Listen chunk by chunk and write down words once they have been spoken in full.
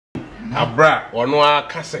abra ono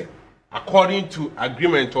aka say according to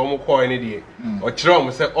agreement omo call any day o kire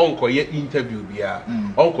omo say onko ye interview bia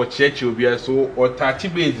onko cheche obia so o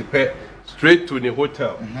touch base pe straight to the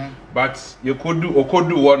hotel but you could do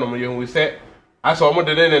one of you we say as omo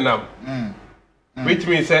de nenam which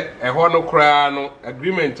means say e ho no kra no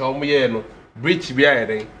agreement omo ye no breach bia ye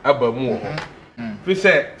den abamu ho fi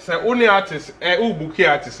say only artist u book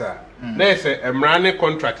artist na say emrane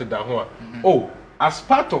contract da ho oh as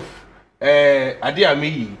part of ade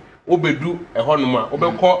ameyi obedu ehonuma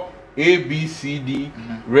obekọ ABCD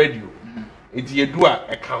radio enti yedu a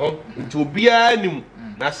eka ho enti obia anim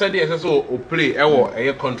na said yes so o play ewo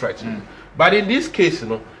eye contract but in this case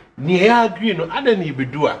no ni agree no ada na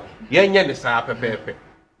ibedu a yenye ne saa pepepe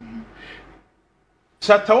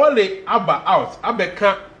shatta wale aba out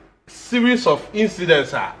abeka series of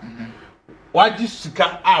incidents waji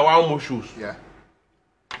sika wa mo shows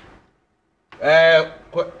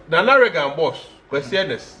Nana Reagan boss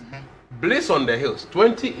questioners Bliss on the Hills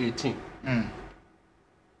 2018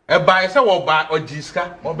 e buy say wo buy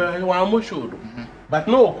ojiska wa mo show but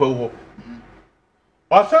no okwo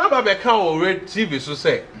osan ba be kan o red TV so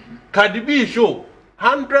say Cardi B show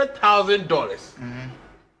 $100,000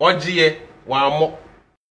 ojiye wa mo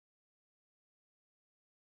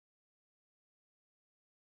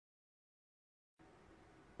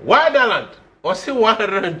Wonderland or say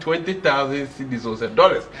 120,000 cedis or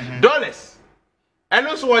dollars. Dollars. And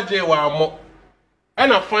also what they were more.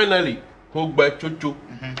 And finally, who by chuchu.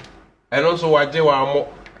 And also what they were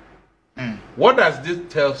more. What does this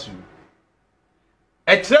tell you?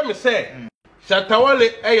 Except me say, Shatta Wale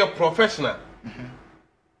a professional.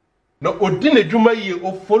 No, Odine Juma ye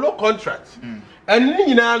or follow contract. And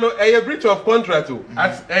you know a breach of contract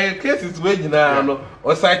as a case is wage now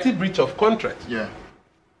or cited breach of contract. Yeah.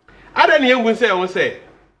 I don't hear we say,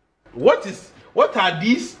 what are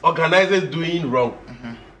these organizers doing wrong?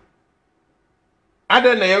 I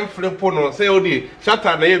don't know flip on say oh the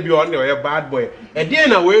shatta na be on your bad boy. And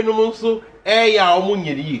then away no so ya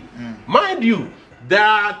omunyeri. Mind you, there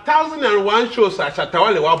are 1,001 shows at Shatta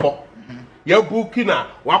Wale wabo. Your booking na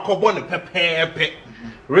wakobo ne pepe.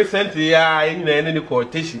 Recently in any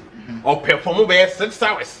quotation or perform by 6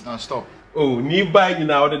 hours. Non stop. Oh, ni buy you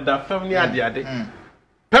now the family ade.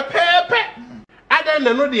 Pepe ada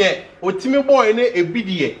na no de otimi boy na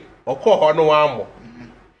ebidie okọ ho no amo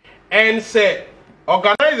and say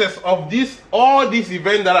organizers of all these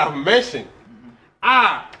events that I've mentioned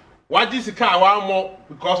what this car one more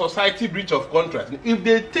because society breach of contract. If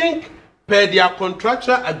they think per their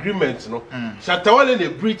contractual agreements Shatta Wale they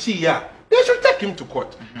breach here, they should take him to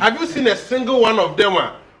court. Have you seen a single one of them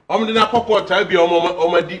na court try be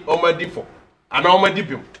omadi for and omadi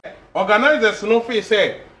bim? Organizers no face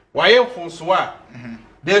say why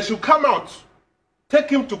they should come out, take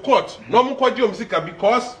him to court. No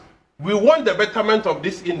because we want the betterment of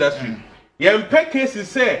this industry. Yempe cases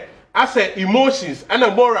say as emotions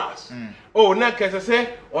and morals. Oh, na kese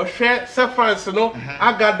say or share fans no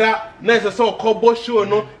agada na so kobo show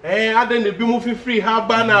no aden be movie free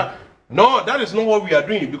habana. No, that is not what we are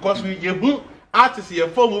doing because we artists ye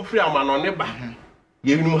form free amanoneba.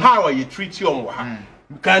 You know how you treat you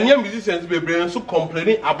Ghanaian musicians be so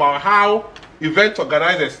complaining about how event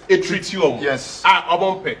organizers treat you. Yes.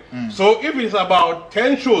 So if it's about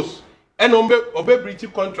 10 shows and obe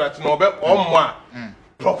British contract and obe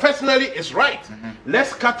professionally it's right.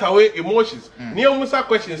 Let's cut away emotions. Neil Musa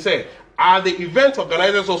question say, are the event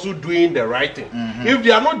organizers also doing the right thing? If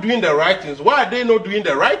they are not doing the right things, why are they not doing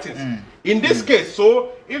the right things? In this case,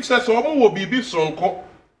 so if someone will be big sonko,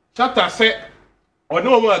 Shatta said or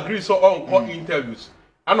no one agrees so on interviews.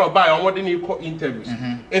 I know by on what they need interviews.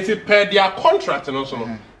 It's a per their contract and also.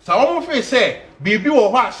 So almost say, BB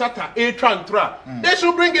or what Shatta a tra. They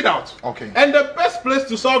should bring it out. Okay. And the best place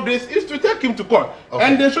to solve this is to take him to court. Okay.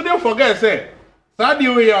 And they shouldn't forget say, Sadi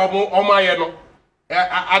we are on my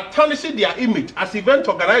tarnishing their image as event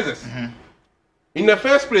organizers. In the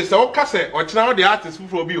first place, or now the artists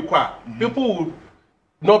will be people will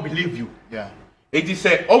not believe you. Yeah. It is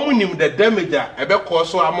said, omunim the damage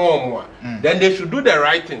then they should do the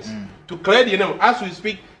right things to clear the name. As we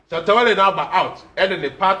speak, Shatta Wale now out, and then the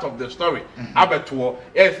part of the story,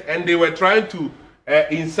 yes, and they were trying to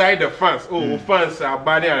inside the fans. Oh, fans are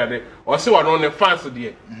banning or so on the fans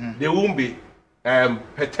there. They won't be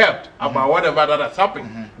perturbed about whatever that has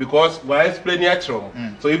happened because we're explaining it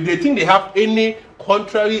wrong. So if they think they have any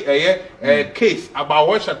contrary case about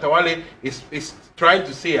what Shatta Wale is trying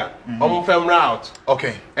to say, out.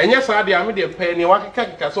 Okay. And yes, I am the penny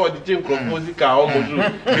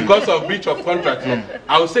because of breach of contract.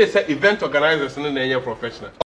 I would say event organizers and professional.